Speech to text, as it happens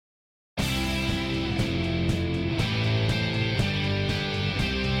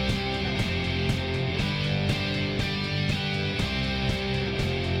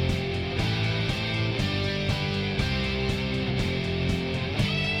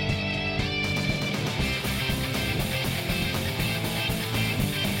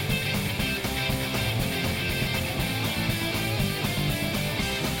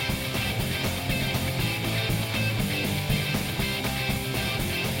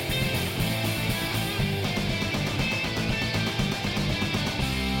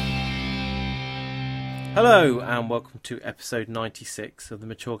Hello and welcome to episode 96 of the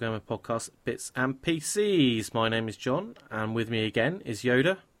Mature Gamer Podcast, Bits and PCs. My name is John and with me again is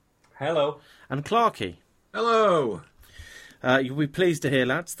Yoda. Hello. And Clarky. Hello. You'll be pleased to hear,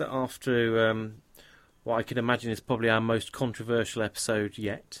 lads, that after what I can imagine is probably our most controversial episode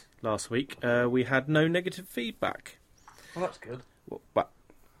yet last week, we had no negative feedback. Well, that's good. But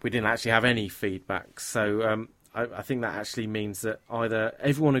we didn't actually have any feedback, so I think that actually means that either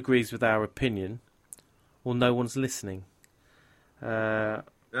everyone agrees with our opinion or no one's listening. No,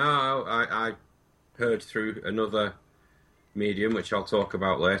 I heard through another medium, which I'll talk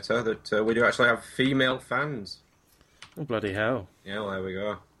about later, that we do actually have female fans. Oh, bloody hell. Yeah, well, there we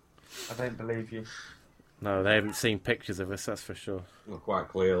go. I don't believe you. No, they haven't seen pictures of us, that's for sure. Well, quite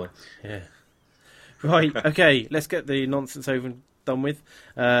clearly. Yeah. Right, okay, let's get the nonsense over and done with.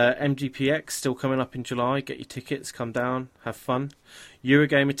 MGPX still coming up in July. Get your tickets, come down, have fun.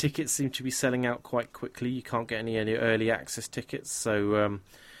 Eurogamer tickets seem to be selling out quite quickly. You can't get any early access tickets, so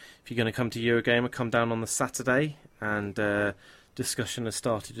if you're going to come to Eurogamer, come down on the Saturday. And discussion has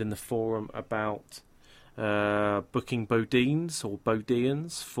started in the forum about booking Bodines or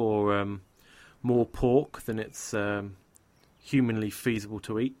Bodians for more pork than it's humanly feasible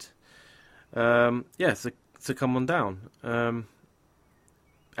to eat. So come on down.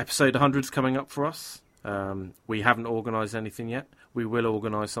 Episode 100 is coming up for us. We haven't organised anything yet. We will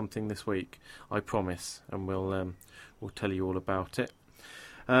organise something this week, I promise, and we'll tell you all about it.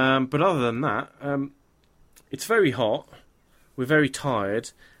 But other than that, it's very hot. We're very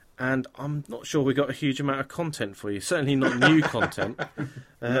tired, and I'm not sure we got a huge amount of content for you. Certainly not new content.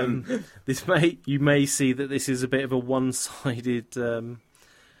 You may see that this is a bit of a one-sided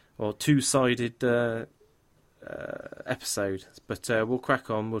or two-sided episode, but we'll crack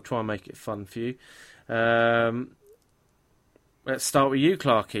on. We'll try and make it fun for you. Let's start with you,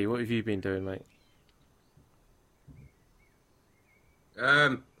 Clarky. What have you been doing, mate?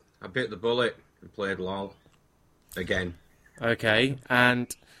 I bit the bullet and played LOL again. Okay,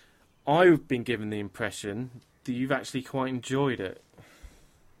 and I've been given the impression that you've actually quite enjoyed it.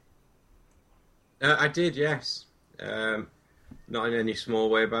 I did, yes. Not in any small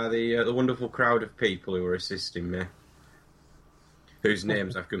way by the wonderful crowd of people who were assisting me, whose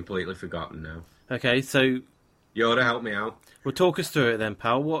names I've completely forgotten now. Okay, so Yoda, help me out. Well, talk us through it then,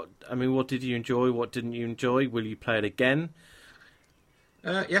 pal. What did you enjoy? What didn't you enjoy? Will you play it again?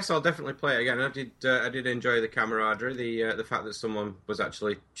 Yes, I'll definitely play it again. I did enjoy the camaraderie, the fact that someone was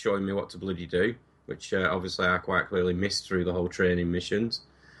actually showing me what to bloody do, which obviously I quite clearly missed through the whole training missions.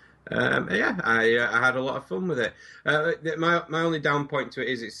 I had a lot of fun with it. My only down point to it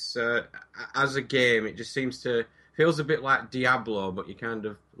is it's as a game, it just feels a bit like Diablo, but you're kind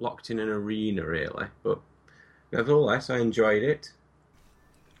of locked in an arena, really. But nevertheless, I enjoyed it.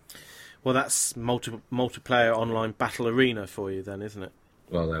 Well, that's multiplayer online battle arena for you, then, isn't it?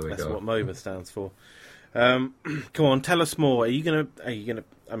 Well, there we go. That's what MOBA stands for. Come on, tell us more. Are you gonna?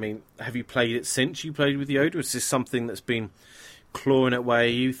 I mean, have you played it since you played with Yoda? Is this something that's been clawing away? Are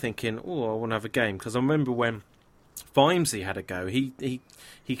you thinking, oh, I want to have a game? Because I remember when Vimesy had a go, he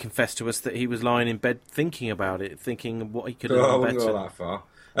confessed to us that he was lying in bed thinking about it, thinking what he could have done better. I wouldn't go that far.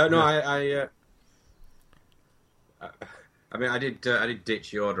 I did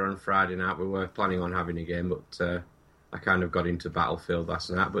ditch Yoda on Friday night. We were planning on having a game, but I kind of got into Battlefield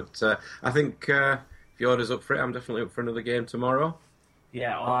last night. But I think if Yoda's up for it, I'm definitely up for another game tomorrow.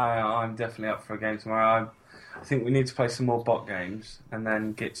 Yeah, I'm definitely up for a game tomorrow. I think we need to play some more bot games and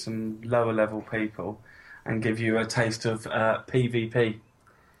then get some lower level people and give you a taste of PvP.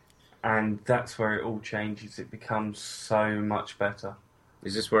 And that's where it all changes. It becomes so much better.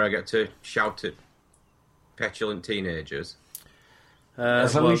 Is this where I get to shout at petulant teenagers?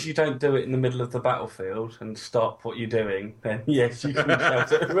 As long as you don't do it in the middle of the battlefield and stop what you're doing, then yes, you can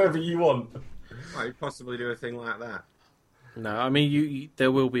shout at whoever you want. Why you possibly do a thing like that? No, I mean, you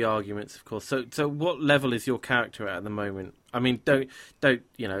there will be arguments, of course. So what level is your character at the moment? I mean, don't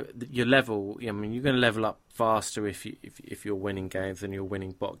your level. I mean, you're going to level up faster if you're winning games than you're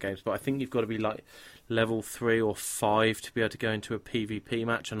winning bot games. But I think you've got to be like level 3 or 5 to be able to go into a PvP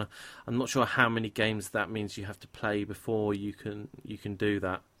match. And I'm not sure how many games that means you have to play before you can do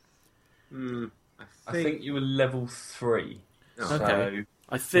that. I think you were level 3. Oh, okay.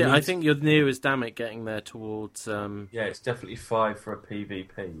 I think you're near as damn it getting there towards. Yeah, it's definitely 5 for a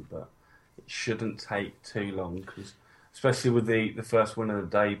PvP, but it shouldn't take too long, because especially with the first win of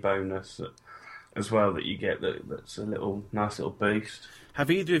the day bonus as well that you get, that's a nice little boost. Have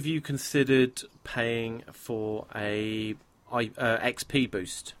either of you considered paying for a XP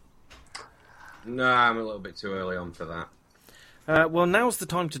boost? No, I'm a little bit too early on for that. Well, now's the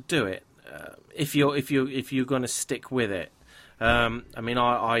time to do it. if you're going to stick with it. I mean,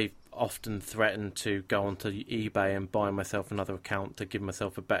 I often threaten to go onto eBay and buy myself another account to give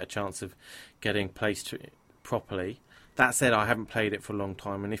myself a better chance of getting placed properly. That said, I haven't played it for a long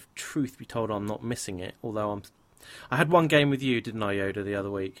time, and if truth be told, I'm not missing it. Although I had one game with you, didn't I, Yoda, the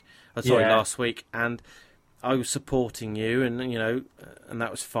other week? Last week, and I was supporting you, and and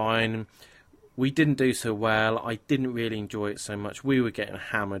that was fine. We didn't do so well. I didn't really enjoy it so much. We were getting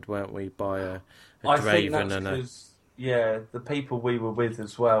hammered, weren't we, by a I Draven think that's and a. because, the people we were with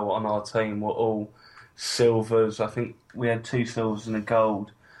as well on our team were all silvers. I think we had 2 silvers and a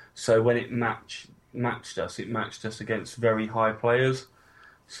gold. So when it matched us against very high players.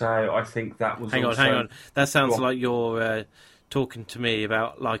 So I think that was. Hang on. That sounds like you're talking to me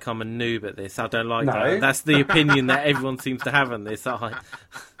about like I'm a noob at this. I don't like that. That's the opinion that everyone seems to have on this.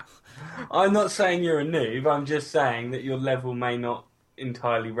 I'm not saying you're a noob. I'm just saying that your level may not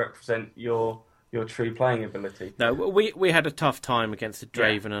entirely represent your true playing ability. No, we had a tough time against a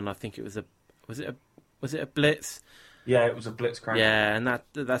Draven, and I think it was was it a Blitz? Yeah, it was a Blitzcrank. Yeah, and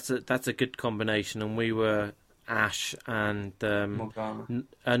that's a good combination. And we were Ashe and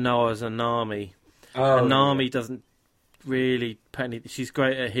Noah's Anami. Anami doesn't really put any. She's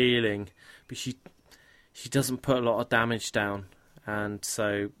great at healing, but she doesn't put a lot of damage down. And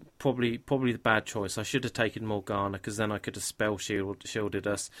so probably the bad choice. I should have taken Morgana because then I could have spell shielded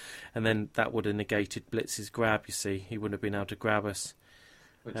us, and then that would have negated Blitz's grab. You see, he wouldn't have been able to grab us,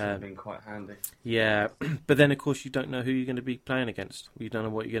 which would have been quite handy. Yeah, but then of course you don't know who you're going to be playing against. You don't know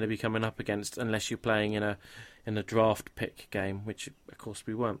what you're going to be coming up against unless you're playing in a draft pick game, which of course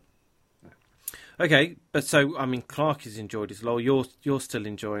we weren't. Okay, but so I mean, Clark has enjoyed his LoL. You're still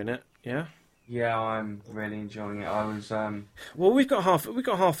enjoying it, yeah? Yeah, I'm really enjoying it. I was. Well, we've got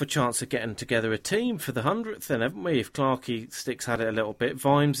half a chance of getting together a team for the 100th, then, haven't we? If Clarky sticks at it a little bit,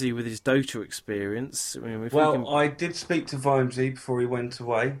 Vimesy with his Dota experience. I mean, I did speak to Vimesy before he went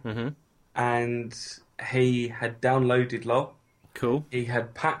away, and he had downloaded LoL. Cool. He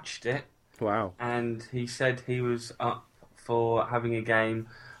had patched it. Wow. And he said he was up for having a game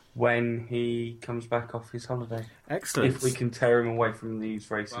when he comes back off his holiday. Excellent. If we can tear him away from these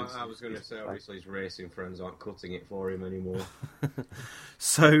races. Well, I was going to say, obviously, his racing friends aren't cutting it for him anymore.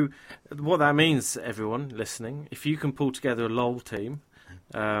 So, what that means, everyone listening, if you can pull together a LoL team,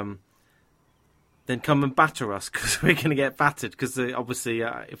 then come and batter us, because we're going to get battered. Because obviously,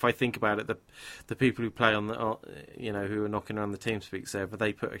 if I think about it, the people who play on the, who are knocking around the TeamSpeak server,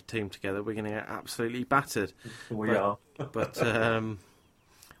 they put a team together, we're going to get absolutely battered. We are. But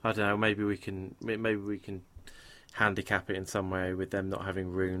I don't know. Maybe we can handicap it in some way with them not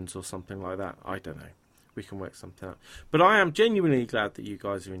having runes or something like that. I don't know. We can work something out. But I am genuinely glad that you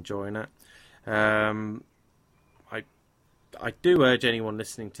guys are enjoying it. I do urge anyone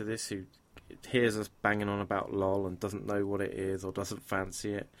listening to this who hears us banging on about LOL and doesn't know what it is or doesn't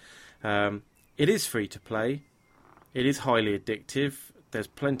fancy it. It is free to play. It is highly addictive. There's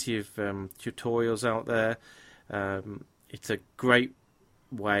plenty of tutorials out there. It's a great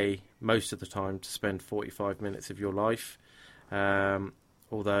way most of the time to spend 45 minutes of your life,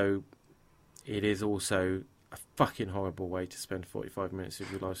 although it is also a fucking horrible way to spend 45 minutes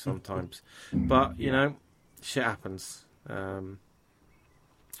of your life sometimes. But shit happens.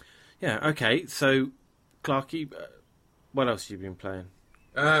 Okay, so Clarky, what else have you been playing?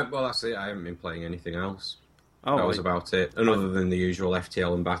 Well, that's it. I haven't been playing anything else. Oh, that was about it. And other than the usual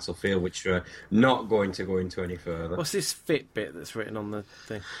FTL and Battlefield, which we're not going to go into any further. What's this Fitbit that's written on the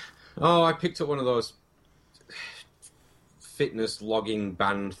thing? Oh, I picked up one of those fitness logging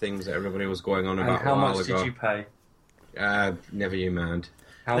band things that everybody was going on about. And how much did you pay? Never you mind.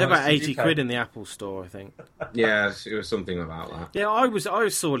 They're about 80 quid in the Apple Store, I think. Yeah, it was something about that. Yeah, I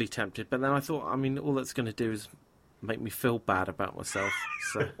was sorely tempted, but then I thought, all that's going to do is make me feel bad about myself.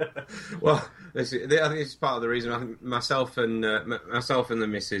 So. Well, I think it's part of the reason. I think myself and the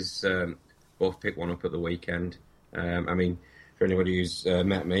missus both picked one up at the weekend. For anybody who's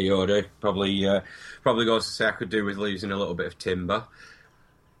met me, Yoda probably goes to say I could do with losing a little bit of timber.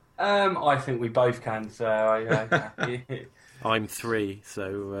 I think we both can. So I'm 3,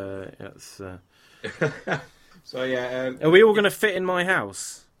 so that's. So yeah, are we all going to fit in my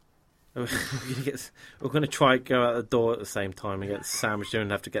house? We're going to try and go out the door at the same time and get sandwiched in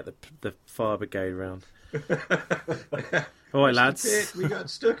and have to get the fire brigade round. All right, lads. We got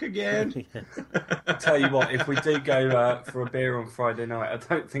stuck again. I tell you what, if we do go for a beer on Friday night, I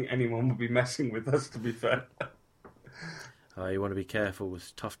don't think anyone will be messing with us, to be fair. You want to be careful. It's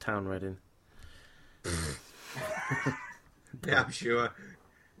a tough town, Reading. Yeah, I'm sure.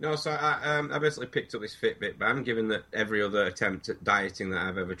 No, so I basically picked up this Fitbit band, given that every other attempt at dieting that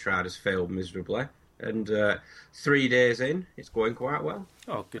I've ever tried has failed miserably. And 3 days in, it's going quite well.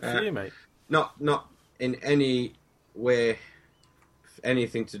 Oh, good for you, mate. Not in any way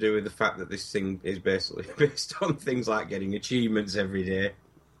anything to do with the fact that this thing is basically based on things like getting achievements every day.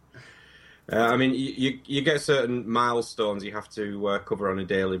 I mean, you get certain milestones you have to cover on a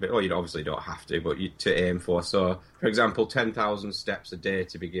daily basis. Well, you obviously don't have to, but to aim for. So, for example, 10,000 steps a day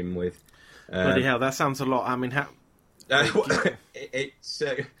to begin with. Bloody hell, that sounds a lot. I mean, how... it's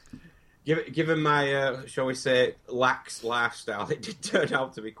given my, shall we say, lax lifestyle, it did turn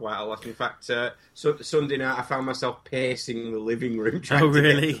out to be quite a lot. In fact, Sunday night I found myself pacing the living room trying to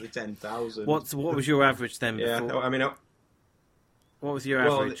get to the 10,000. What was your average then? Yeah, before? I mean... What was your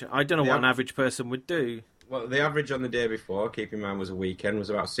average? I don't know what an average person would do. Well, the average on the day before, keep in mind was a weekend,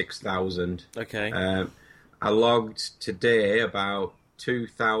 was about 6,000. Okay. I logged today about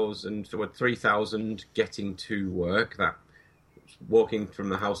 3,000 getting to work. That walking from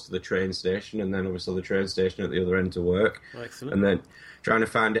the house to the train station, and then obviously the train station at the other end to work. Excellent. And then trying to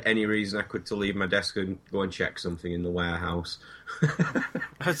find any reason I could to leave my desk and go and check something in the warehouse.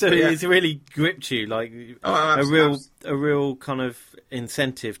 So it's really gripped you, like a real kind of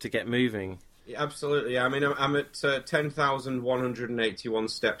incentive to get moving. Yeah, absolutely. I mean, I'm at 10,181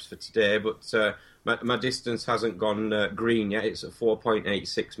 steps for today, but my distance hasn't gone green yet. It's at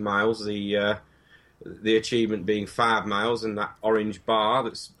 4.86 miles. The achievement being 5 miles, and that orange bar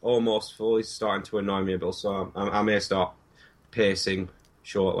that's almost full is starting to annoy me a bit. So I may start pacing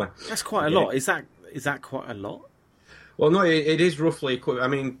shortly. That's quite a lot. Is that quite a lot? Well, no, it is roughly equivalent. I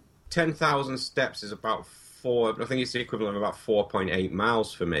mean, 10,000 steps is about I think it's the equivalent of about 4.8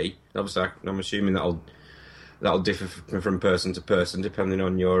 miles for me. Obviously, I'm assuming that'll differ from person to person, depending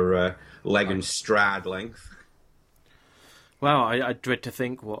on your leg and stride length. Well, I dread to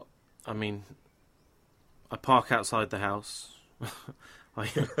think what... I mean, I park outside the house. I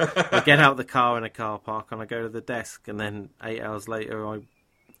get out the car in a car park and I go to the desk, and then 8 hours later I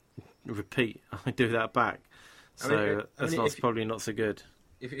repeat. I do that back. So that's probably not so good.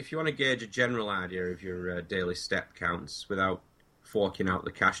 If you want to gauge a general idea of your daily step counts without forking out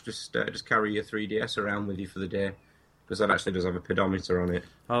the cash, just carry your 3DS around with you for the day, because that actually does have a pedometer on it.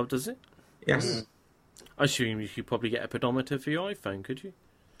 Oh, does it? Yes. I assume you could probably get a pedometer for your iPhone, could you?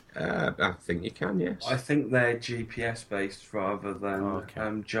 I think you can, yes. I think they're GPS based rather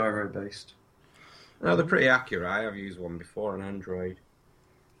than gyro based. No, they're pretty accurate. I have used one before on Android.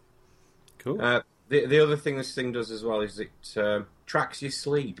 Cool. The other thing this thing does as well is it tracks your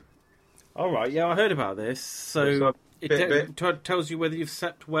sleep. All right, yeah, I heard about this. So it tells you whether you've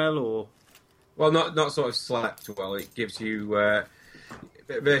slept well or... Well, not sort of slept well. It gives you...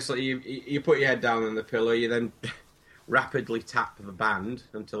 basically, you put your head down on the pillow, you then rapidly tap the band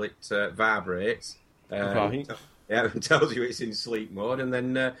until it vibrates. Right. It tells you it's in sleep mode, and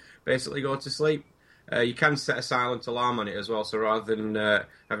then basically go to sleep. You can set a silent alarm on it as well, so rather than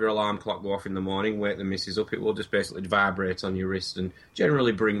have your alarm clock go off in the morning, wake the missus up, it will just basically vibrate on your wrist and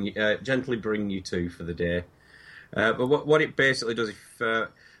gently bring you to for the day. But what it basically does,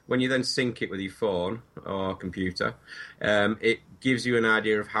 when you then sync it with your phone or computer, it gives you an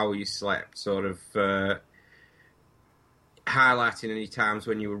idea of how you slept, sort of highlighting any times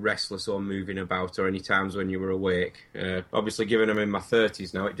when you were restless or moving about, or any times when you were awake. Obviously, given I'm in my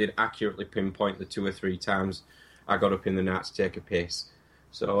 30s now, it did accurately pinpoint the 2 or 3 times I got up in the night to take a piss.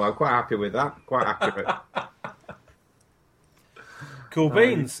 So I'm quite happy with that. Quite accurate. Cool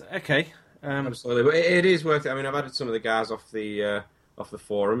beans. Okay. Absolutely, but it is worth it. I mean, I've added some of the guys off the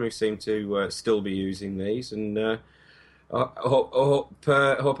forum who seem to still be using these, and I hope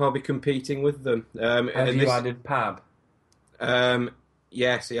I'll be competing with them. Have you added Pab?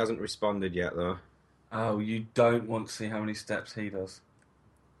 Yes, he hasn't responded yet, though. Oh, you don't want to see how many steps he does.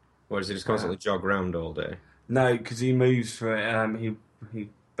 Or does he just constantly jog around all day? No, because he moves for it. He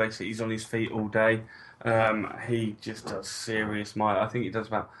basically, he's on his feet all day. He just does serious miles. I think he does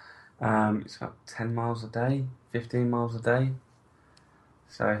about it's about 10 miles a day, 15 miles a day.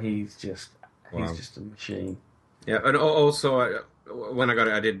 So he's just a machine. Yeah, and also when I got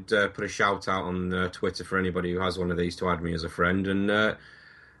it, I did put a shout out on Twitter for anybody who has one of these to add me as a friend, and a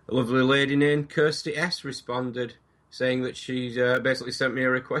lovely lady named Kirsty S responded saying that she basically sent me a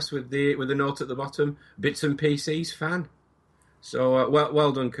request with the note at the bottom, Bits and PCs fan. So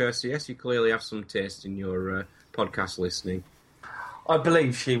well done, Kirsty. Yes, you clearly have some taste in your podcast listening. I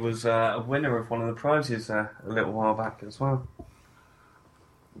believe she was a winner of one of the prizes a little while back as well.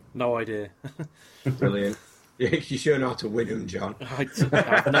 No idea. Brilliant. You sure know how to win them, John.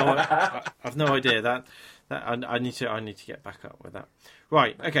 I've no idea. I need to get back up with that.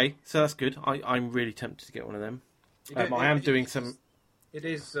 Right, okay, so that's good. I'm really tempted to get one of them. I am doing some. It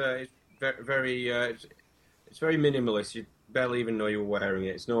is it's very it's very minimalist. You barely even know you're wearing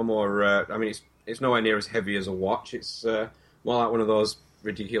it. It's no more. I mean, it's nowhere near as heavy as a watch. It's more like one of those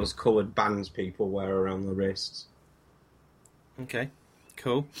ridiculous coloured bands people wear around the wrists. Okay,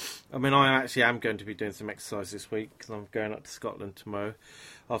 cool. I mean, I actually am going to be doing some exercise this week because I'm going up to Scotland tomorrow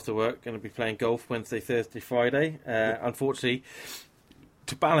after work. Going to be playing golf Wednesday, Thursday, Friday. Unfortunately,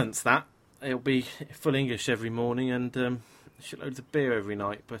 to balance that, it'll be full English every morning and shitloads of beer every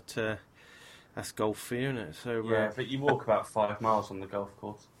night. But that's golf for you, isn't it? So yeah, but you walk about 5 miles on the golf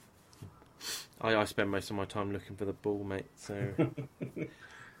course. I spend most of my time looking for the ball, mate. So,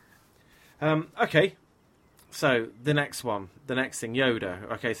 okay. So the next thing,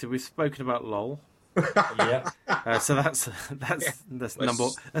 Yoda. Okay, so we've spoken about LOL. Yeah. So that's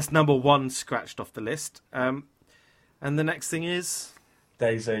number one scratched off the list. And the next thing is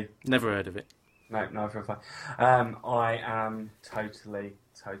DayZ. Never heard of it. No, for a fact. I am totally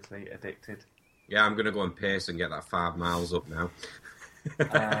addicted. Yeah, I'm going to go and pace and get that 5 miles up now.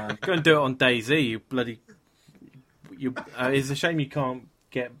 Go and do it on DayZ, you bloody. It's a shame you can't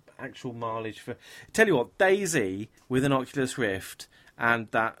get actual mileage for. Tell you what, DayZ with an Oculus Rift and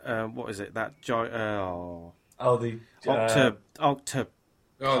that what is it? That the Octa.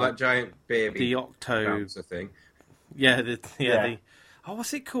 Oh, that giant baby. The Octo bouncer thing. Yeah, the. Oh,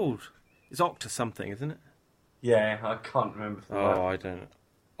 what's it called? It's Octa something, isn't it? Yeah, I can't remember. I don't know.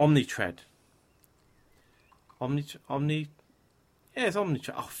 Omnitread. Omni. Yeah, it's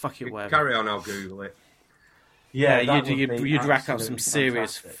Omnitread. Oh, fuck it, whatever. Carry on, I'll Google it. Yeah, you'd rack up some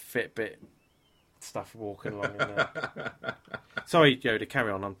serious fantastic. Fitbit stuff walking along in there. Sorry, Yoda,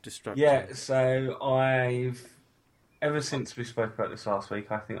 carry on. I'm distracted. Yeah, so ever since we spoke about this last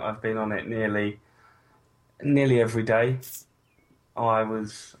week, I think I've been on it nearly every day. I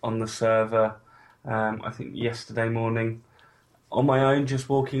was on the server, I think yesterday morning, on my own, just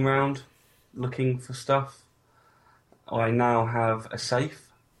walking around, looking for stuff. I now have a safe,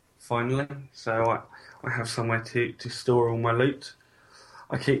 finally, so I have somewhere to store all my loot.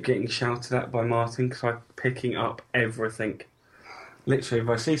 I keep getting shouted at by Martin because I'm picking up everything. Literally, if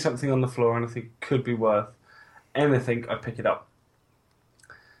I see something on the floor and I think it could be worth anything, I pick it up.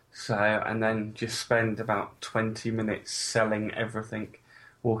 So, and then just spend about 20 minutes selling everything,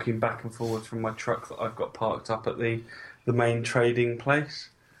 walking back and forwards from my truck that I've got parked up at the main trading place.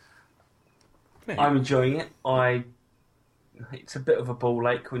 Yeah. I'm enjoying it. It's a bit of a ball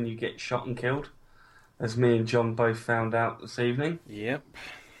ache when you get shot and killed, as me and John both found out this evening. Yep.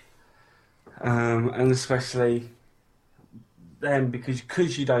 And especially then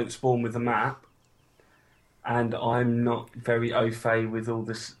because you don't spawn with the map, and I'm not very au fait with all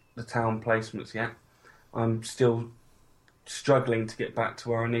the town placements yet. I'm still struggling to get back to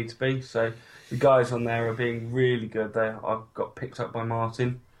where I need to be. So the guys on there are being really good. I've got picked up by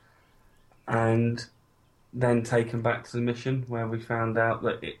Martin, and then taken back to the mission where we found out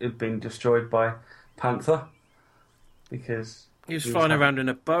that it had been destroyed by Panther because he was flying around in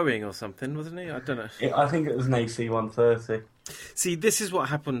a Boeing or something, wasn't he? I don't know. I think it was an AC-130. See, this is what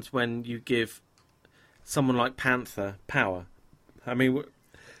happens when you give someone like Panther power. I mean,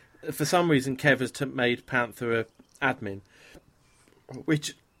 for some reason, Kev has made Panther a admin,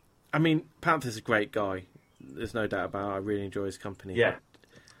 which, I mean, Panther's a great guy. There's no doubt about it. I really enjoy his company. Yeah.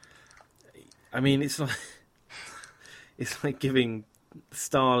 I mean, it's like giving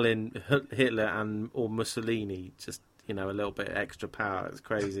Stalin, Hitler, or Mussolini just, a little bit extra power. It's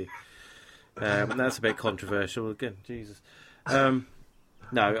crazy. That's a bit controversial again. Jesus. No,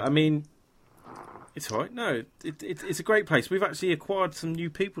 I mean, it's all right. No, it's a great place. We've actually acquired some new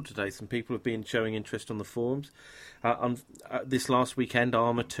people today. Some people have been showing interest on the forums. This last weekend,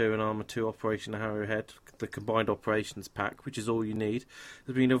 Armour 2 and Armour 2 Operation Arrowhead, the combined operations pack, which is all you need,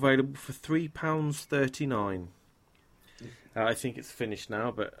 has been available for £3.39. I think it's finished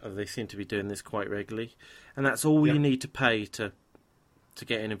now, but they seem to be doing this quite regularly. And that's all you need to pay to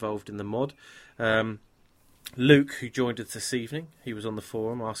get involved in the mod. Luke, who joined us this evening, he was on the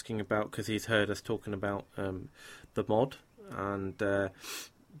forum asking about, because he's heard us talking about the mod, and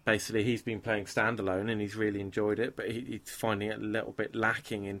basically he's been playing standalone and he's really enjoyed it, but he's finding it a little bit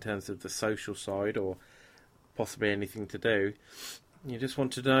lacking in terms of the social side or possibly anything to do. You just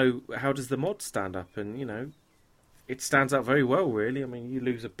want to know, how does the mod stand up? And, it stands out very well, really. I mean, you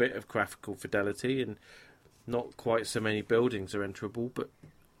lose a bit of graphical fidelity and not quite so many buildings are enterable, but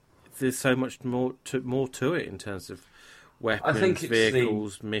there's so much more to it in terms of weapons,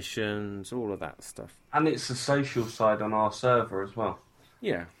 vehicles, missions, all of that stuff. And it's the social side on our server as well.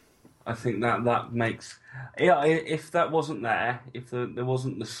 Yeah. I think that makes, yeah. If that wasn't there, if there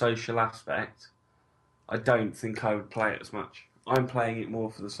wasn't the social aspect, I don't think I would play it as much. I'm playing it more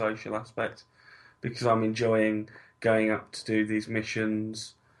for the social aspect because I'm enjoying going up to do these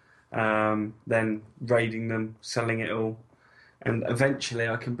missions, then raiding them, selling it all, and eventually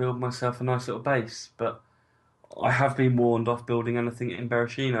I can build myself a nice little base. But I have been warned off building anything in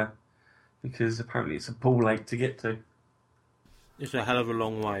Bereshino because apparently it's a ball ache to get to. It's a hell of a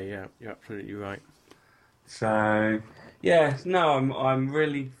long way. Yeah, you're absolutely right. So, yeah, no, I'm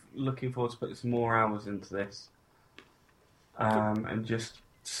really looking forward to putting some more hours into this, and just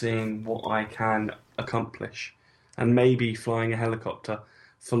seeing what I can accomplish, and maybe flying a helicopter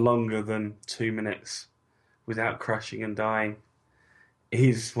for longer than 2 minutes without crashing and dying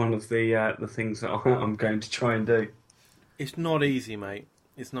is one of the things that I'm going to try and do. It's not easy, mate.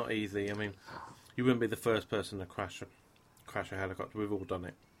 It's not easy. I mean, you wouldn't be the first person to crash a helicopter. We've all done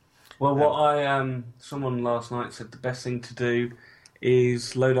it. Well, what someone last night said the best thing to do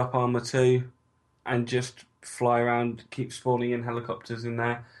is load up Armour 2 and just fly around, keep spawning in helicopters in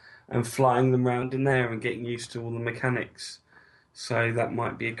there and flying them around in there and getting used to all the mechanics. So that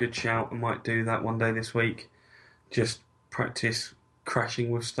might be a good shout. I might do that one day this week. Just practice crashing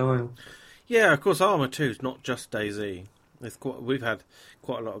with style. Yeah, of course, Armour 2 is not just DayZ. We've had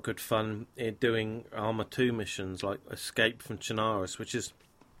quite a lot of good fun in doing Armour 2 missions like Escape from Chernarus, which is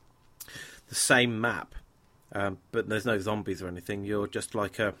the same map, but there's no zombies or anything. You're just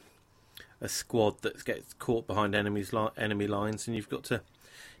like a squad that gets caught behind enemy lines, and you've got to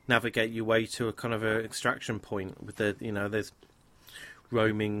navigate your way to a kind of an extraction point with there's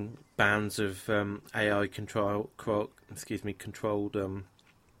roaming bands of AI controlled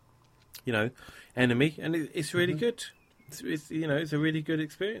enemy, and it's really good. It's a really good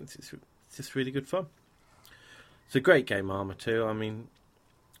experience. It's just really good fun. It's a great game, Armour 2. I mean,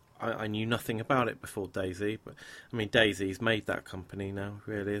 I knew nothing about it before DayZ, but I mean, DayZ's made that company now,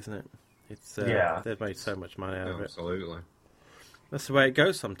 really, isn't it? It's they've made so much money out of it. Absolutely. That's the way it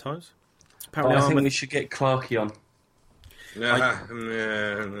goes sometimes. Apparently, I think we should get Clarky on.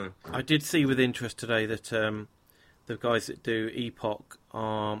 I did see with interest today that the guys that do Epoch,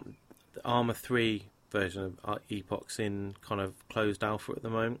 the Armour 3 version of Epoch's in kind of closed alpha at the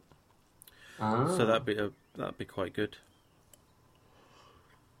moment. So that'd be quite good.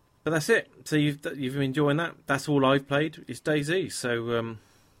 But that's it. So you've been enjoying that. That's all I've played is DayZ. So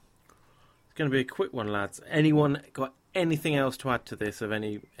it's going to be a quick one, lads. Anyone got anything else to add to this of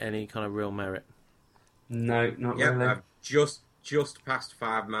any kind of real merit? No, not really. I've just passed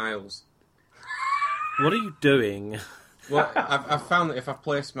 5 miles. What are you doing? Well, I've found that if I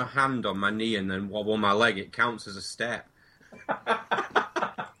place my hand on my knee and then wobble my leg, it counts as a step.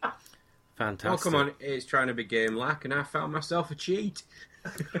 Fantastic. Oh, come on, it's trying to be game like, and I found myself a cheat.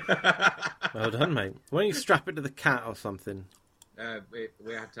 Well done, mate. Why don't you strap it to the cat or something?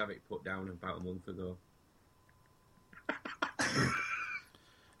 We had to have it put down about a month ago.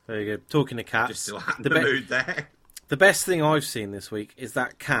 Very good. Talking to cats. Just to lighten the mood there. The best thing I've seen this week is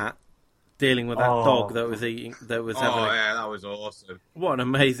that cat dealing with that dog that was eating. That was having. Oh yeah, that was awesome. What an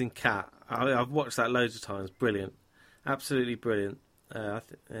amazing cat! I've watched that loads of times. Brilliant, absolutely brilliant.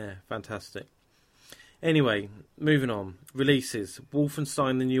 Fantastic. Anyway, moving on. Releases.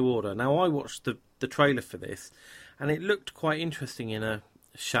 Wolfenstein: The New Order. Now, I watched the trailer for this, and it looked quite interesting in a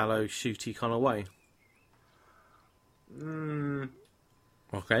shallow, shooty kind of way.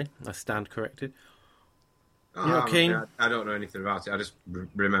 Okay, I stand corrected. You're not keen? I don't know anything about it. I just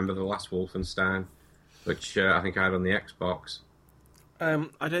remember the last Wolfenstein, which I think I had on the Xbox.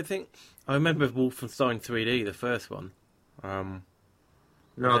 I don't think... I remember Wolfenstein 3D, the first one. No,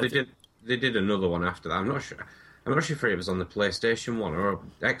 they did another one after that. I'm not sure if it was on the PlayStation 1 or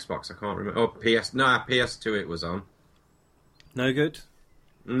Xbox. I can't remember. Oh, PS2 it was on. No good?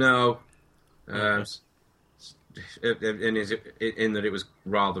 No. Okay. In that it was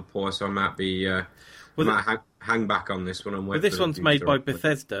rather poor, so I might be... hang back on this one and wait. But this one's made by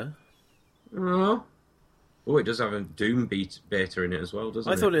Bethesda. Oh, it does have a Doom beta in it as well,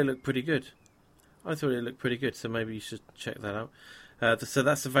 doesn't it? I thought it looked pretty good. So maybe you should check that out. So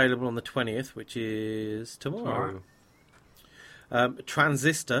that's available on the 20th, which is tomorrow.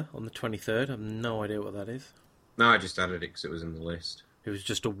 Transistor on the 23rd. I have no idea what that is. No, I just added it because it was in the list. It was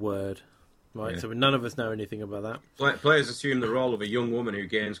just a word. Right, Yeah. so none of us know anything about that. Players assume the role of a young woman who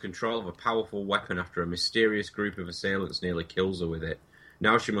gains control of a powerful weapon after a mysterious group of assailants nearly kills her with it.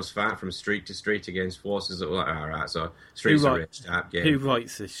 Now she must fight from street to street against forces that... Alright, so Streets of Rage type game. Who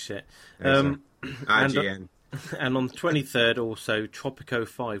writes this shit? IGN. And on the 23rd also Tropico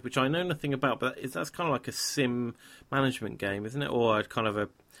 5, which I know nothing about, but that's kind of like a sim management game, isn't it? Or kind of a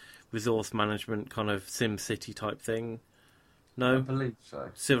resource management kind of Sim City type thing. I No, believe so.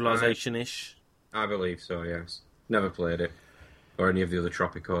 Civilization-ish. I believe so, yes. Never played it. Or any of the other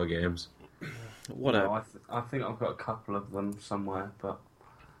Tropico games. What No, I think I've got a couple of them somewhere, but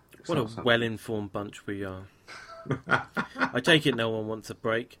what a well-informed bunch we are. I take it no one wants a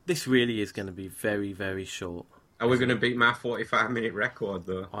break. This really is going to be very, very short. Are we going to beat my 45-minute record,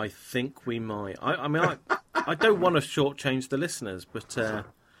 though? I think we might. I mean, I don't want to shortchange the listeners, but I'm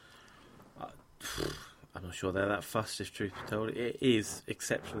not sure they're that fussed, if truth be told. It is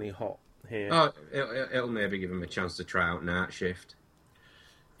exceptionally hot here. Oh, it'll maybe give them a chance to try out Night Shift.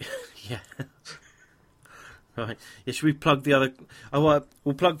 Yeah. Right. Yeah, should we plug the other... Oh, well,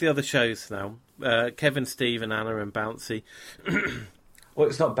 we'll plug the other shows now. Kevin, Steve and Anna and Bouncy. Well,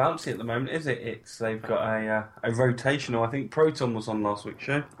 it's not Bouncy at the moment, is it? They've got a rotational. I think Proton was on last week's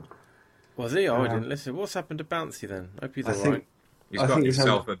show. Was he? Oh, I didn't listen. What's happened to Bouncy then? Hope he's alright. He's got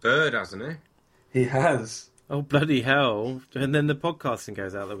himself a bird, hasn't he? He has. Oh, bloody hell. And then the podcasting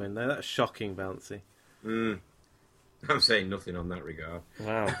goes out the window. That's shocking, Bouncy. I'm saying nothing on that regard.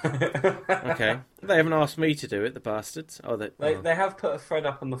 Wow. Okay. They haven't asked me to do it, the bastards. Oh, They have put a thread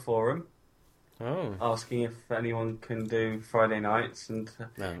up on the forum Oh. asking if anyone can do Friday nights, and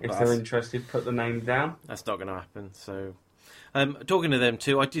No, if but they're interested, put the name down. That's not going to happen. So, talking to them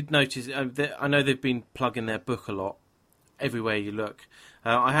too, I did notice. I know they've been plugging their book a lot everywhere you look.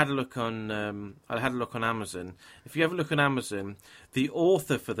 I had a look on. I had a look on Amazon. If you ever look on Amazon, the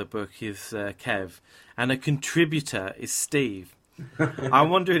author for the book is Kev, and a contributor is Steve.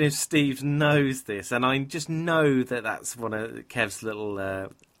 I'm wondering if Steve knows this, and I just know that that's one of Kev's little.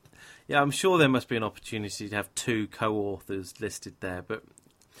 Yeah, I'm sure there must be an opportunity to have two co-authors listed there, but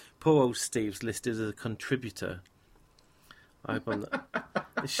poor old Steve's listed as a contributor. I hope I'm not...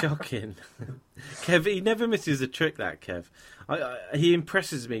 It's shocking. Kev, he never misses a trick, that Kev. He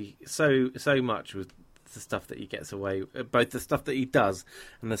impresses me so much with the stuff that he gets away with, both the stuff that he does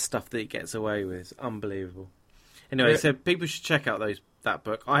and the stuff that he gets away with. It's unbelievable. Anyway, so people should check out that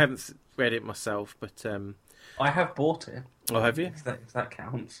book. I haven't read it myself, but... I have bought it. Oh, have you? If that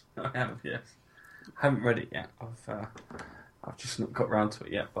counts. I have, yes. I haven't read it yet. I've just not got round to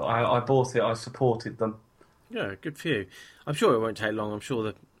it yet, but I bought it. I supported them. Yeah, good for you. I'm sure it won't take long. I'm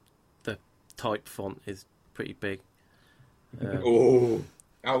sure the type font is pretty big.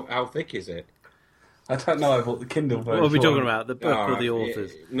 How thick is it? I don't know. I bought the Kindle version. What are we talking about? The book or the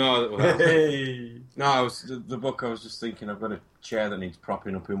authors? No, well, Hey. no. The book. I was just thinking. I've got a chair that needs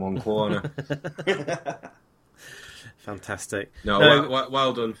propping up in one corner. Fantastic. No,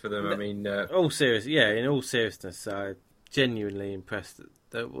 well done for them. I mean, in all seriousness, I'm genuinely impressed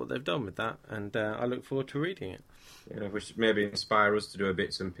at what they've done with that, and I look forward to reading it. Which maybe inspire us to do a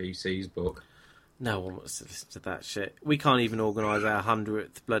Bits and PCs book. No one wants to listen to that shit. We can't even organise our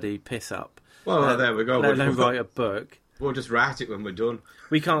 100th bloody piss up. Well, there we go. Let alone write a book. We'll just write it when we're done.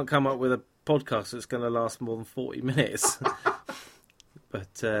 We can't come up with a podcast that's going to last more than 40 minutes.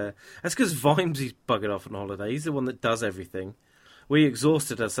 But that's because Vimesy's buggered off on holiday. He's the one that does everything. We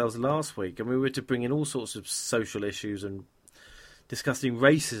exhausted ourselves last week, and we were to bring in all sorts of social issues and discussing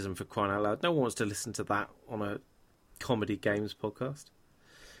racism, for crying out loud. No one wants to listen to that on a comedy games podcast.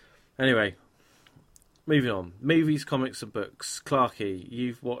 Anyway, moving on. Movies, comics, and books. Clarky,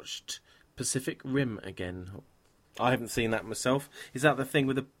 you've watched Pacific Rim again. I haven't seen that myself. Is that the thing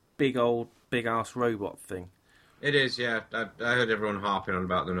with the big ass robot thing? It is, yeah. I heard everyone harping on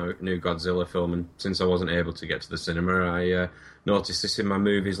about the new Godzilla film, and since I wasn't able to get to the cinema, I noticed this in my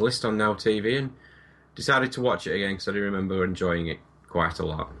movies list on Now TV and decided to watch it again because I do remember enjoying it quite a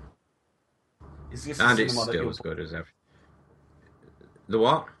lot. And it's still as good as ever. The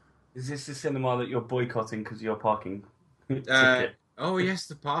what? Is this the cinema that you're boycotting because of your parking ticket? Oh, yes,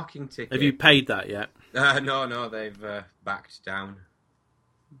 the parking ticket. Have you paid that yet? No, they've backed down.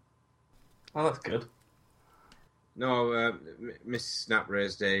 Oh, that's good. No, Miss Snap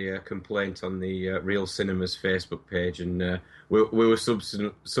raised a complaint on the Real Cinemas Facebook page, and we were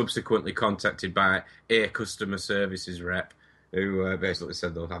subsequently contacted by a customer services rep who basically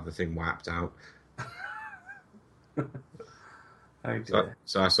said they'll have the thing wiped out. Oh dear.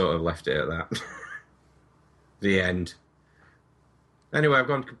 So I sort of left it at that. The end. Anyway, I've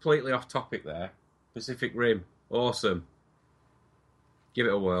gone completely off topic there. Pacific Rim, awesome. Give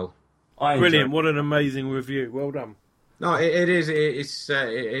it a whirl. Brilliant! What an amazing review. Well done. No, it is.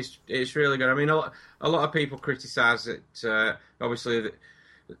 It's really good. I mean, a lot of people criticise it. Obviously,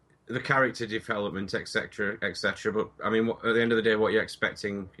 the character development, etc., etc. But I mean, at the end of the day, what you're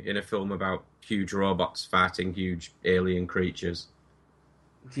expecting in a film about huge robots fighting huge alien creatures?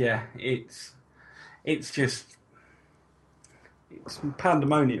 Yeah, it's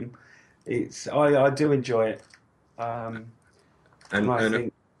pandemonium. I do enjoy it. And I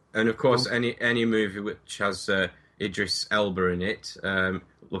think and of course, any movie which has Idris Elba in it,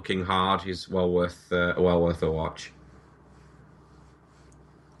 looking hard, is well worth a watch.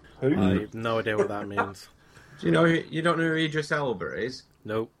 who? I have no idea what that means. Do you know? You don't know who Idris Elba is?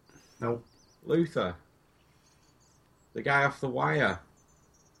 Nope. No. Luther, the guy off The Wire,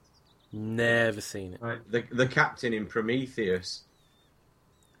 Never seen it. Right. the captain in Prometheus,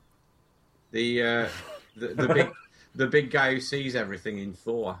 the big guy who sees everything in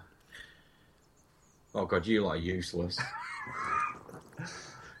Thor. Oh God, you lot are useless.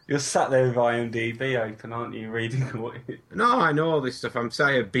 You're sat there with IMDb open, aren't you, reading what? No, I know all this stuff. I'm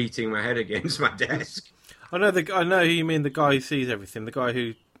sat here beating my head against my desk. I know who you mean. The guy who sees everything.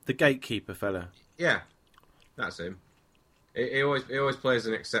 The gatekeeper fella. Yeah, that's him. He always plays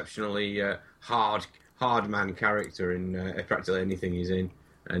an exceptionally hard man character in practically anything he's in,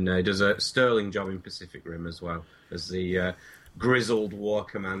 and he does a sterling job in Pacific Rim as well as the grizzled war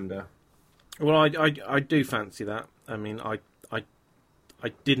commander. Well, I do fancy that. I mean, I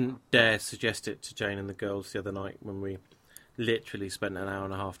didn't dare suggest it to Jane and the girls the other night when we literally spent an hour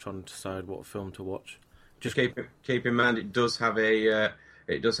and a half trying to decide what film to watch. Just keep in mind it does have a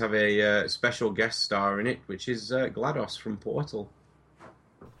special guest star in it, which is GLaDOS from Portal.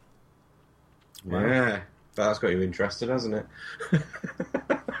 Wow. Yeah, but that's got you interested, hasn't it?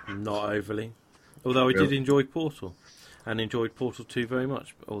 Not overly. Although I did enjoy Portal, and enjoyed Portal 2 very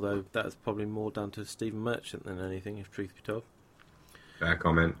much. Although that's probably more down to Stephen Merchant than anything, if truth be told. Fair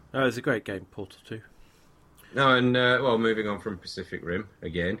comment. Oh, it's a great game, Portal 2. No, and moving on from Pacific Rim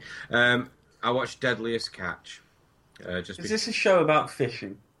again, I watched Deadliest Catch. Is this a show about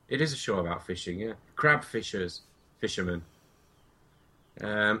fishing? It is a show about fishing, yeah. Crab fishermen.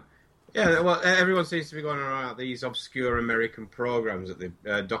 Everyone seems to be going on about these obscure American programs,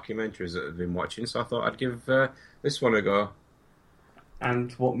 documentaries that I've been watching, so I thought I'd give this one a go.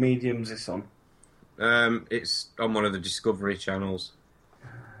 And what medium's this on? It's on one of the Discovery channels.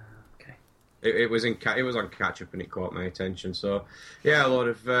 Okay. It was on Catch Up and it caught my attention. So, yeah, a lot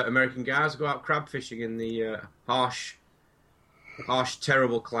of American guys go out crab fishing in the harsh,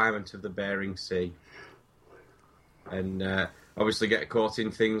 terrible climate of the Bering Sea. And obviously get caught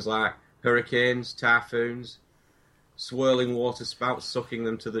in things like hurricanes, typhoons, swirling water spouts sucking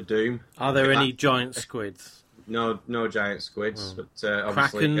them to the doom. Are there any giant squids? No giant squids, but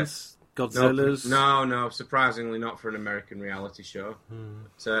obviously... Krakens? Godzillas? No, surprisingly not for an American reality show.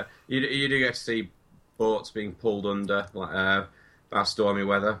 But you do get to see boats being pulled under by stormy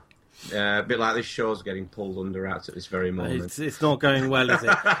weather. A bit like this show's getting pulled under out at this very moment. It's not going well, is it?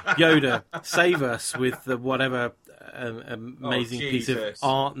 Yoda, save us with the whatever amazing piece of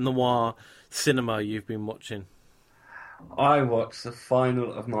art noir cinema you've been watching. I watched the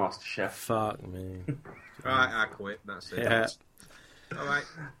final of MasterChef. Fuck me. Right, I quit. That's it. Yeah. All right.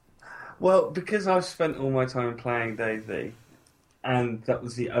 Well, because I've spent all my time playing DayZ, and that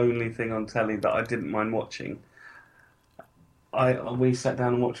was the only thing on telly that I didn't mind watching, we sat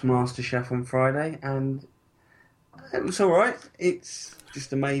down and watched MasterChef on Friday, and it was all right. It's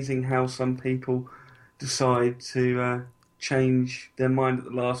just amazing how some people decide to change their mind at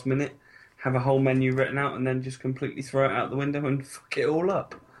the last minute, have a whole menu written out, and then just completely throw it out the window and fuck it all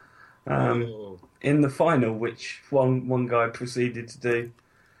up. In the final, which one guy proceeded to do,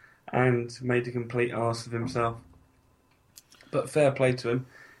 and made a complete arse of himself. But fair play to him.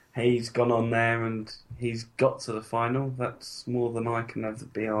 He's gone on there and he's got to the final. That's more than I can ever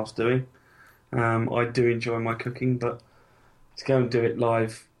be arsed doing. I do enjoy my cooking, but to go and do it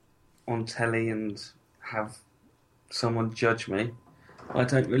live on telly and have someone judge me, I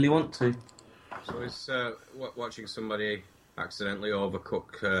don't really want to. So it's watching somebody accidentally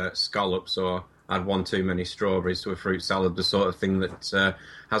overcook scallops or add one too many strawberries to a fruit salad, the sort of thing that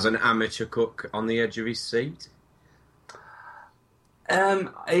has an amateur cook on the edge of his seat?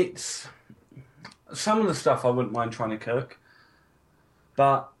 It's some of the stuff I wouldn't mind trying to cook,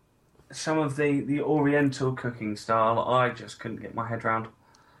 but some of the Oriental cooking style I just couldn't get my head around.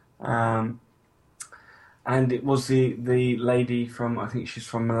 And it was the lady from, I think she's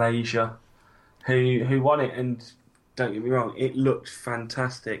from Malaysia, who won it. And don't get me wrong, it looked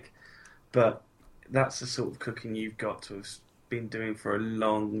fantastic, but that's the sort of cooking you've got to have been doing for a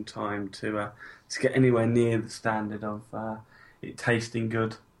long time to get anywhere near the standard of it tasting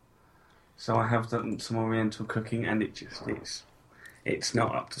good. So I have done some Oriental cooking, and it's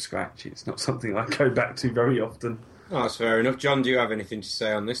not up to scratch. It's not something I go back to very often. Oh, that's fair enough. John, do you have anything to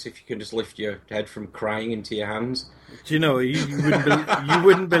say on this? If you can just lift your head from crying into your hands. Do you know, you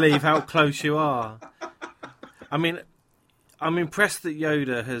wouldn't believe how close you are. I mean, I'm impressed that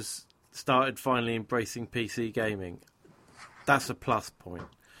Yoda has started finally embracing PC gaming. That's a plus point.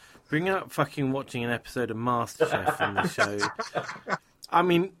 Bring out fucking watching an episode of MasterChef on the show. I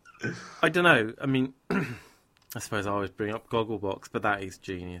mean, I don't know. I mean, I suppose I always bring up Gogglebox, but that is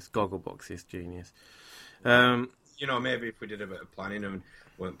genius. Gogglebox is genius. Maybe if we did a bit of planning and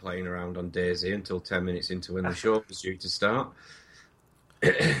weren't playing around on DayZ until 10 minutes into when the show was due to start.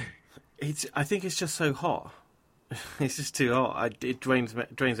 I think it's just so hot. It's just too hot. It drains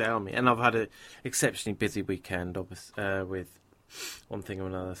it out of me. And I've had an exceptionally busy weekend, obviously, with one thing or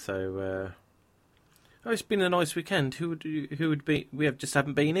another. So, it's been a nice weekend. Who would be? We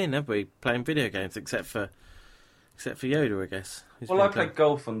haven't been in, have we? Playing video games, except for Yoda, I guess. Well, I played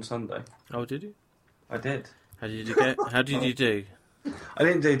golf on Sunday. Oh, did you? I did. How did you get? How did you do? I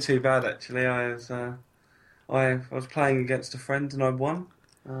didn't do too bad actually. I was playing against a friend and I won.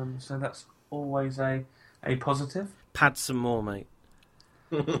 So that's always a positive. Pad some more, mate.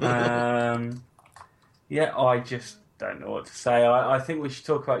 Yeah, I just don't know what to say. I think we should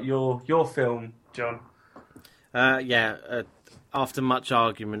talk about your film, John. After much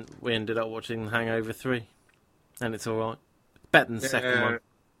argument, we ended up watching Hangover 3, and it's all right. Better than the second one.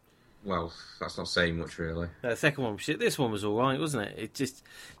 Well, that's not saying much, really. The second one, shit. This one was all right, wasn't it? It's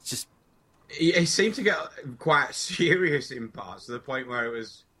just. It seemed to get quite serious in parts to the point where it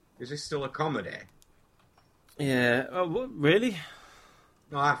was. Is this still a comedy? Yeah. Oh, what, really?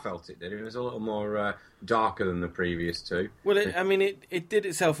 No, I felt it did. It was a little more darker than the previous two. Well, it did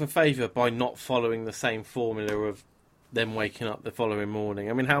itself a favour by not following the same formula of them waking up the following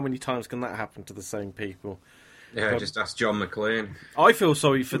morning. I mean, how many times can that happen to the same people? Yeah, just ask John McClane. I feel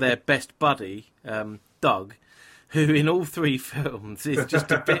sorry for their best buddy, Doug, who in all three films is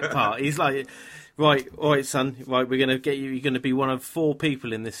just a bit part. He's like, right, all right, son, right, we're going to get you. You're going to be one of 4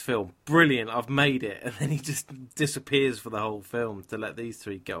 people in this film. Brilliant, I've made it. And then he just disappears for the whole film to let these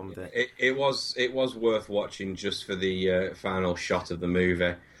 3 get on with it. It was worth watching just for the final shot of the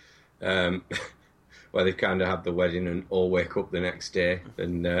movie, where they kind of had the wedding and all wake up the next day.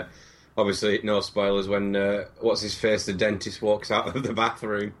 And obviously, no spoilers when what's his face, the dentist, walks out of the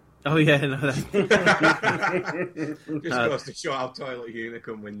bathroom. Oh yeah, no. Just goes to show how toilet humour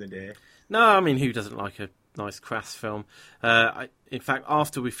can win the day. No, I mean, who doesn't like a nice crass film? In fact,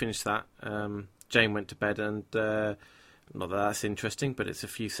 after we finished that, Jane went to bed, and not that that's interesting, but it's a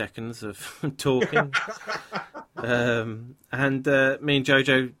few seconds of talking. And me and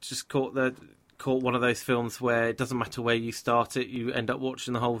Jojo just caught one of those films where it doesn't matter where you start it, you end up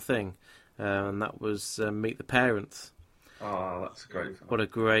watching the whole thing, and that was Meet the Parents. Oh, that's a great film. What a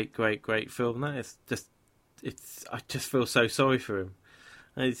great film that is! I just feel so sorry for him.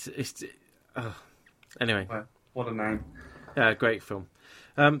 Anyway. What a name. Yeah, great film.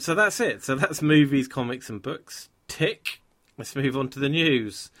 So that's it. So that's movies, comics and books. Tick. Let's move on to the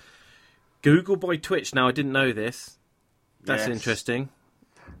news. Google by Twitch. Now, I didn't know this. That's interesting.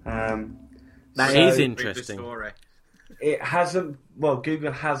 That is interesting. It hasn't... Well,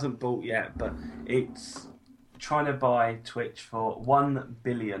 Google hasn't bought yet, but it's trying to buy Twitch for $1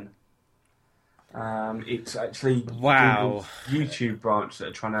 billion. It's actually Google's YouTube branch that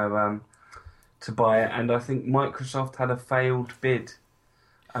are trying to buy it, and I think Microsoft had a failed bid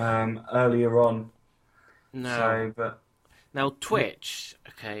earlier on. No, now Twitch,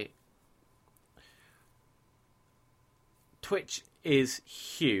 okay. Twitch is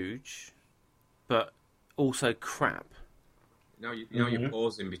huge, but also crap. You're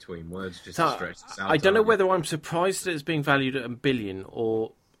pausing between words just so to stretch this out. I don't know whether I'm surprised that it's being valued at $1 billion,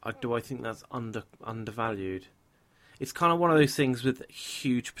 or do I think that's undervalued? It's kind of one of those things with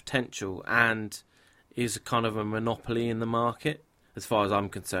huge potential and is kind of a monopoly in the market, as far as I'm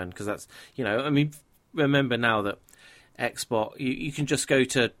concerned. Because that's, I mean, remember now that Xbox, you can just go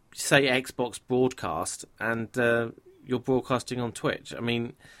to, say, Xbox Broadcast, and you're broadcasting on Twitch. I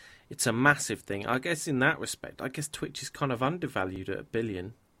mean, it's a massive thing. I guess in that respect, Twitch is kind of undervalued at $1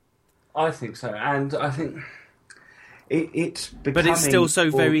 billion. I think so, and I think it's becoming... But it's still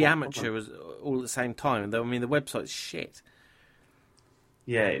so very amateur all at the same time. I mean, the website's shit.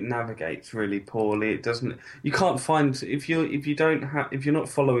 Yeah, it navigates really poorly. It doesn't. You can't find if you're not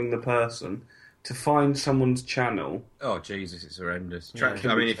following the person, to find someone's channel. Oh Jesus, it's horrendous. Yeah.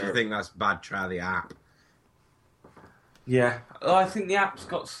 I mean, if you think that's bad, try the app. Yeah, I think the app's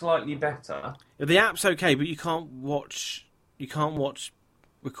got slightly better. The app's okay, but you can't watch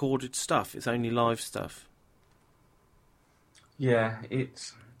recorded stuff. It's only live stuff. Yeah,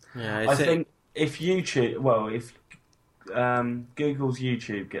 it's. Yeah, I think if Google's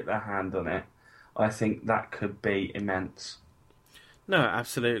YouTube get their hand on it, I think that could be immense. No,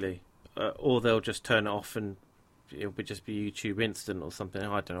 absolutely. Or they'll just turn it off and it'll just be YouTube Instant or something.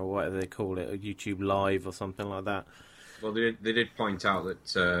 I don't know whatever they call it, or YouTube Live or something like that. Well, they did point out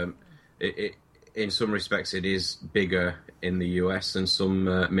that it in some respects it is bigger in the US than some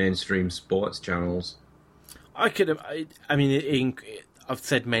mainstream sports channels. I mean, I've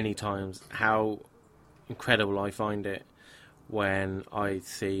said many times how incredible I find it when I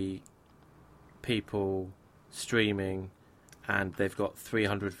see people streaming and they've got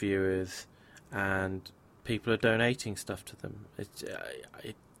 300 viewers and people are donating stuff to them.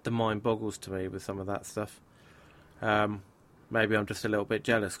 The mind boggles to me with some of that stuff. Maybe I'm just a little bit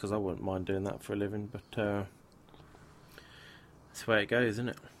jealous because I wouldn't mind doing that for a living, but that's the way it goes, isn't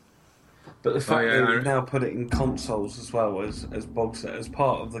it? But the fact that we now put it in consoles as well, as Bog said, as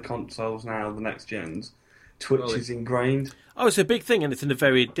part of the consoles now, the next gens, Twitch is ingrained. Oh, it's a big thing, and it's a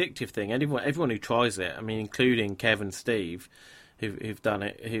very addictive thing. Everyone who tries it, I mean, including Kev and Steve, who've done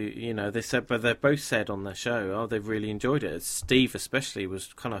it, they said, but they both said on their show, they've really enjoyed it. Steve especially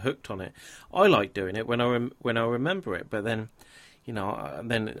was kind of hooked on it. I like doing it when I remember it, but then,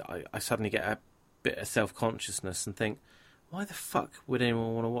 I suddenly get a bit of self-consciousness and think, why the fuck would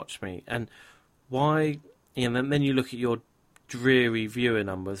anyone want to watch me? And why? And then you look at your dreary viewer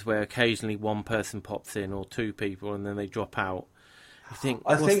numbers, where occasionally one person pops in or two people, and then they drop out. You think,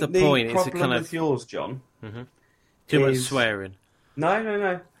 what's the point? The problem with yours, John, too much swearing.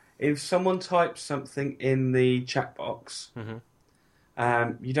 No. If someone types something in the chat box,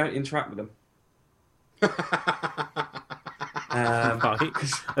 you don't interact with them. Right.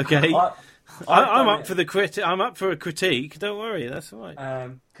 Okay. I'm up for I'm up for a critique. Don't worry, that's all right.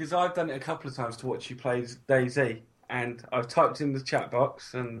 Because I've done it a couple of times to watch you play DayZ, and I've typed in the chat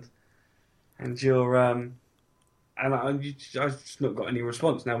box, and you're I've just not got any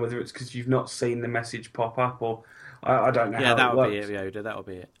response now. Whether it's because you've not seen the message pop up, or I don't know. Yeah, how that'll it be it, Yoda. That'll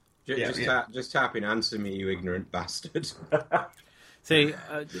be it. Just tap in "answer me, you ignorant bastard." See,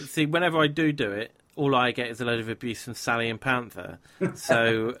 whenever I do it, all I get is a load of abuse from Sally and Panther.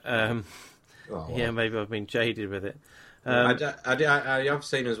 So. Yeah, maybe I've been jaded with it. I have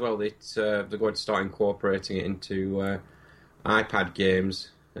seen as well that they're going to start incorporating it into iPad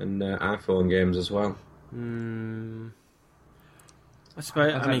games and iPhone games as well. I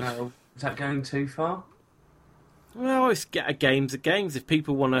suppose. I mean, know. Is that going too far? Well, it's games are games. If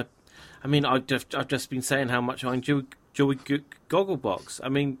people want to, I mean, I've just been saying how much I enjoy Gogglebox. I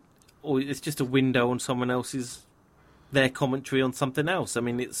mean, or it's just a window on someone else's their commentary on something else. I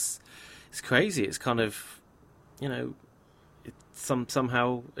mean, it's crazy. It's kind of, it's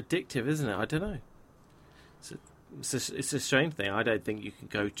somehow addictive, isn't it? I don't know. It's a strange thing. I don't think you can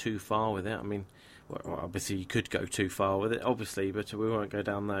go too far with it. I mean, well, obviously you could go too far with it, obviously, but we won't go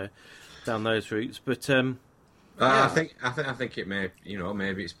down those routes. But I think it may,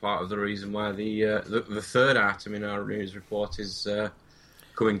 maybe it's part of the reason why the third item in our news report is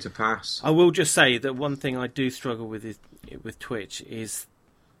coming to pass. I will just say that one thing I do struggle with Twitch is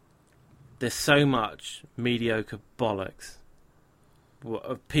there's so much mediocre bollocks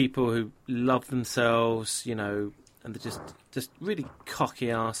of people who love themselves, and they're just really cocky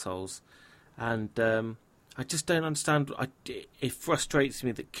arseholes. And I just don't understand. It frustrates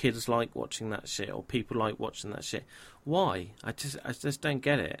me that kids like watching that shit, or people like watching that shit. Why? I just don't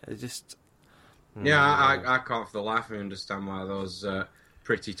get it. I can't for the life of me understand why those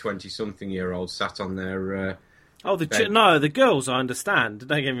pretty 20-something-year-olds sat on their... the girls I understand.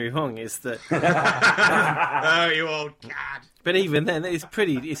 Don't get me wrong. It's that. Oh, you old cad! But even then, it's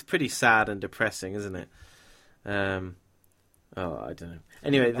pretty sad and depressing, isn't it? I don't know.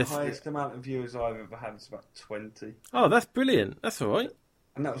 Anyway, the highest amount of viewers I've ever had is about 20. Oh, that's brilliant. That's all right.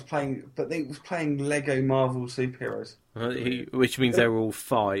 And that was playing, but it was playing Lego Marvel superheroes, which means they were all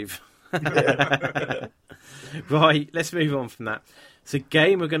 5. Right, let's move on from that. So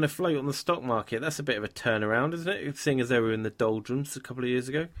Game are going to float on the stock market. That's a bit of a turnaround, isn't it? Seeing as they were in the doldrums a couple of years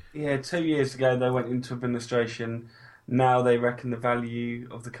ago. Yeah, 2 years ago they went into administration. Now they reckon the value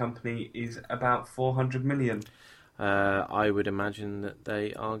of the company is about 400 million. I would imagine that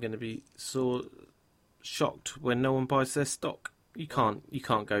they are going to be so shocked when no one buys their stock. You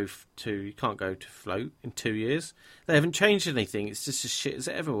can't go to float in 2 years. They haven't changed anything. It's just as shit as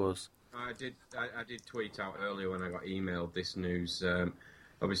it ever was. I did tweet out earlier when I got emailed this news.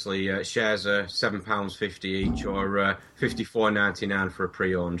 Obviously, shares are £7.50 each, or $54.99 for a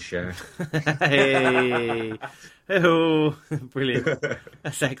pre-owned share. Hey, oh, brilliant!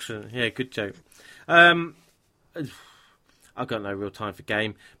 That's excellent. Yeah, good joke. I've got no real time for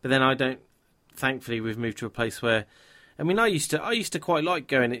Game, but then I don't. Thankfully, we've moved to a place where, I mean, I used to quite like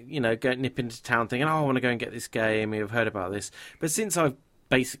going, nip into town, thinking, I want to go and get this game. I've heard about this, but since I've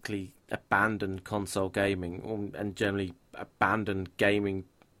basically abandoned console gaming and generally abandoned gaming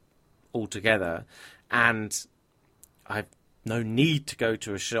altogether, and I've no need to go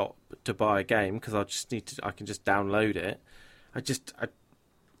to a shop to buy a game because I can just download it. I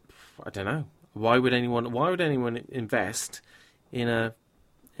don't know. Why would anyone invest in a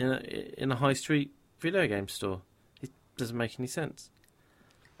high street video game store? It doesn't make any sense.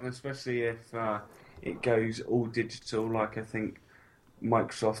 And especially if it goes all digital, like I think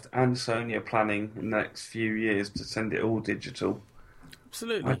Microsoft and Sony are planning in the next few years to send it all digital.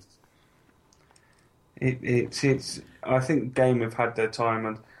 Absolutely. I think Game have had their time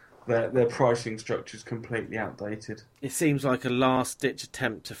and their pricing structure is completely outdated. It seems like a last-ditch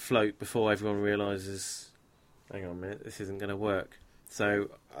attempt to float before everyone realises, hang on a minute, this isn't going to work.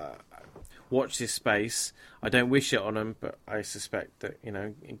 So, watch this space. I don't wish it on them, but I suspect that,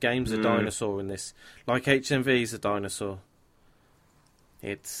 Game's a dinosaur in this. Like HMV's a dinosaur.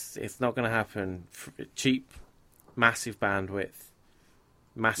 It's not going to happen. Cheap, massive bandwidth,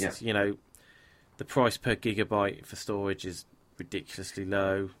 massive, the price per gigabyte for storage is ridiculously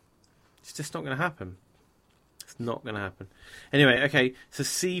low. It's just not going to happen. It's not going to happen. Anyway, okay, so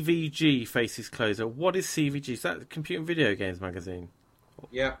CVG faces closer. What is CVG? Is that the Computer and Video Games magazine?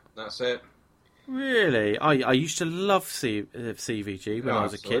 Yeah, that's it. Really? I used to love CVG when I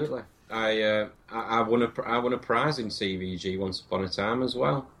was absolutely. a kid. I won a prize in CVG once upon a time as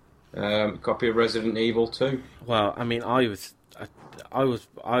well. Copy of Resident Evil 2. Well, I mean, I was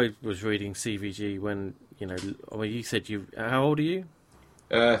reading CVG when you said you. How old are you?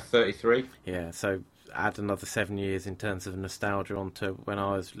 33. Yeah, so add another 7 years in terms of nostalgia onto when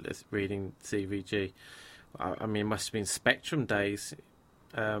I was reading CVG. I mean, it must have been Spectrum days.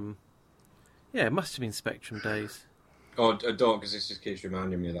 Yeah, it must have been Spectrum days. Oh, I don't, because this just keeps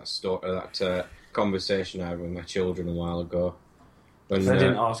reminding me of that that conversation I had with my children a while ago. When, they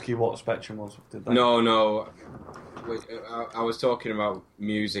didn't ask you what Spectrum was, did they? No. I was talking about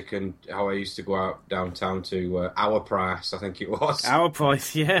music and how I used to go out downtown to Our Price, I think it was. Our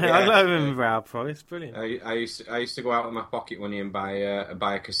Price, yeah. I remember Our Price, brilliant. I used to go out with my pocket money and buy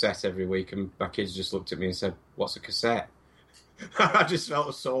a cassette every week, and my kids just looked at me and said, "What's a cassette?" I just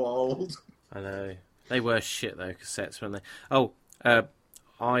felt so old. I know. They were shit though, cassettes, weren't they? Oh,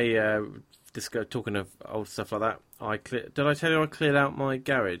 talking of old stuff like that, did I tell you I cleared out my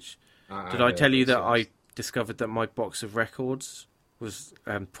garage? Did I tell you that I discovered that my box of records was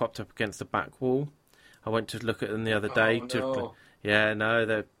propped up against the back wall? I went to look at them the other day. No. Yeah, no,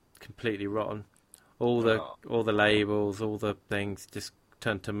 they're completely rotten. All the labels, all the things just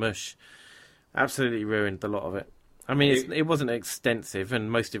turned to mush. Absolutely ruined a lot of it. I mean, it wasn't extensive, and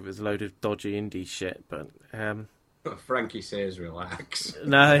most of it was a load of dodgy indie shit, but... Frankie says relax.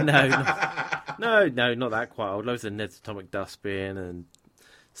 No, not that quite old. Loads of Ned's Atomic Dustbin and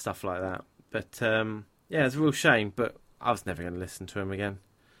stuff like that. But, yeah, it's a real shame, but I was never going to listen to him again.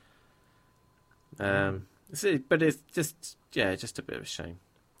 But it's just a bit of a shame.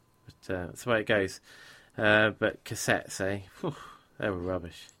 But that's the way it goes. But cassettes, Whew, they were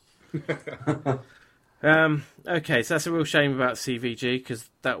rubbish. Okay, so that's a real shame about CVG, because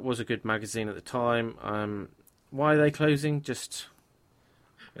that was a good magazine at the time. Why are they closing? Just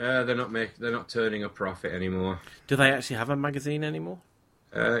they're not turning a profit anymore. Do they actually have a magazine anymore?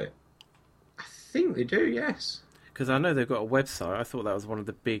 I think they do, yes. Because I know they've got a website. I thought that was one of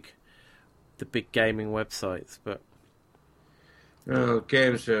the big gaming websites, but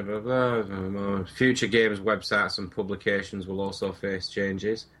games. Future games websites and publications will also face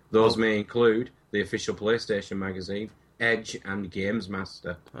changes. Those may include the official PlayStation magazine, Edge, and Games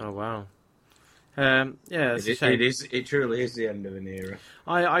Master. Oh wow! Yeah, it's a shame. It truly is the end of an era.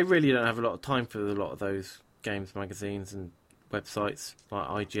 I really don't have a lot of time for a lot of those games magazines and websites like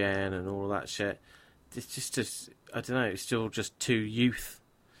IGN and all that shit. It's just I don't know. It's still just too youth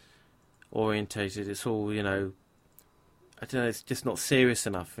orientated. It's all I don't know. It's just not serious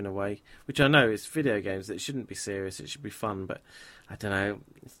enough in a way. Which I know it's video games. It shouldn't be serious. It should be fun. But I don't know.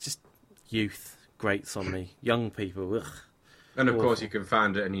 It's just youth grates on me. Young people. Ugh. And of course, you can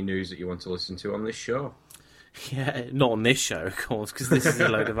find any news that you want to listen to on this show. Yeah, not on this show, of course, because this is a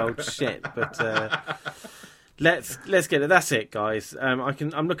load of old shit. But let's get it. That's it, guys. I'm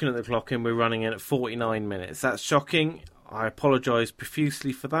looking at the clock and we're running in at 49 minutes. That's shocking. I apologise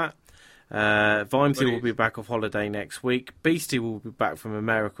profusely for that. Vimesy will be back off holiday next week. Beastie will be back from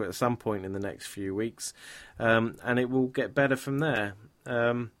America at some point in the next few weeks, and it will get better from there.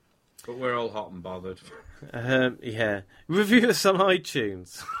 But we're all hot and bothered. Yeah. Review us on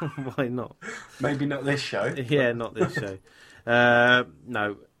iTunes. Why not? Maybe not this show. Yeah, not this show.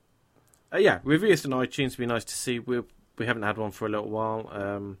 No. Yeah, review us on iTunes. It'd be nice to see. We haven't had one for a little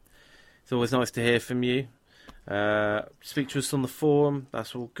while. It's always nice to hear from you. Speak to us on the forum.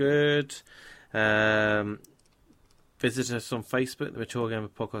 That's all good. Visit us on Facebook,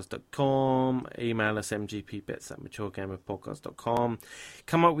 thematuregamerpodcast.com. Email us mgpbits@maturegamerpodcast.com.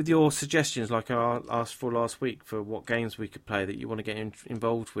 Come up with your suggestions, like I asked for last week, for what games we could play that you want to get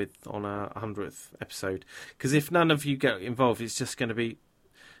involved with on our 100th episode. Because if none of you get involved, it's just going to be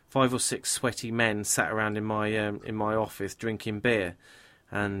 5 or 6 sweaty men sat around in my office drinking beer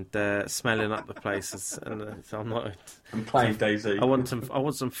and smelling up the place. And so I'm not. I'm playing DayZ. I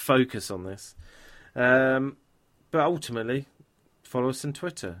want some focus on this. But ultimately, follow us on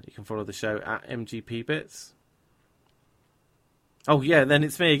Twitter. You can follow the show at MGPBits. Oh, yeah, then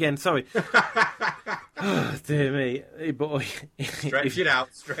it's me again. Sorry. Oh, dear me. Hey, boy. Stretch it out.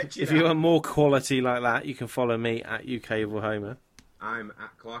 If you want more quality like that, you can follow me at UK Evil Homer. I'm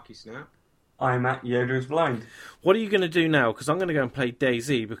at Clarky Snap. I'm at Yoda is Blind. What are you going to do now? Because I'm going to go and play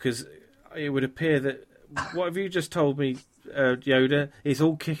DayZ, because it would appear that... What have you just told me, Yoda? It's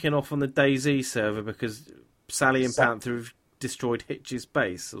all kicking off on the DayZ server because... Sally and Panther have destroyed Hitch's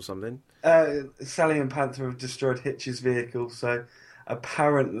base or something. Sally and Panther have destroyed Hitch's vehicle, so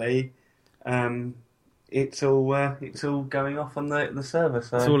apparently it's all going off on the server.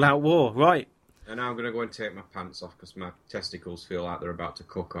 So it's all out war, right? And now I'm going to go and take my pants off because my testicles feel like they're about to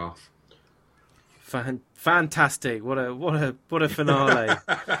cook off. Fantastic! What a finale!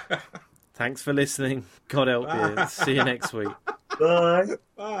 Thanks for listening. God help you. See you next week. Bye.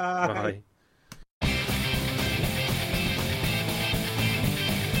 Bye. Bye.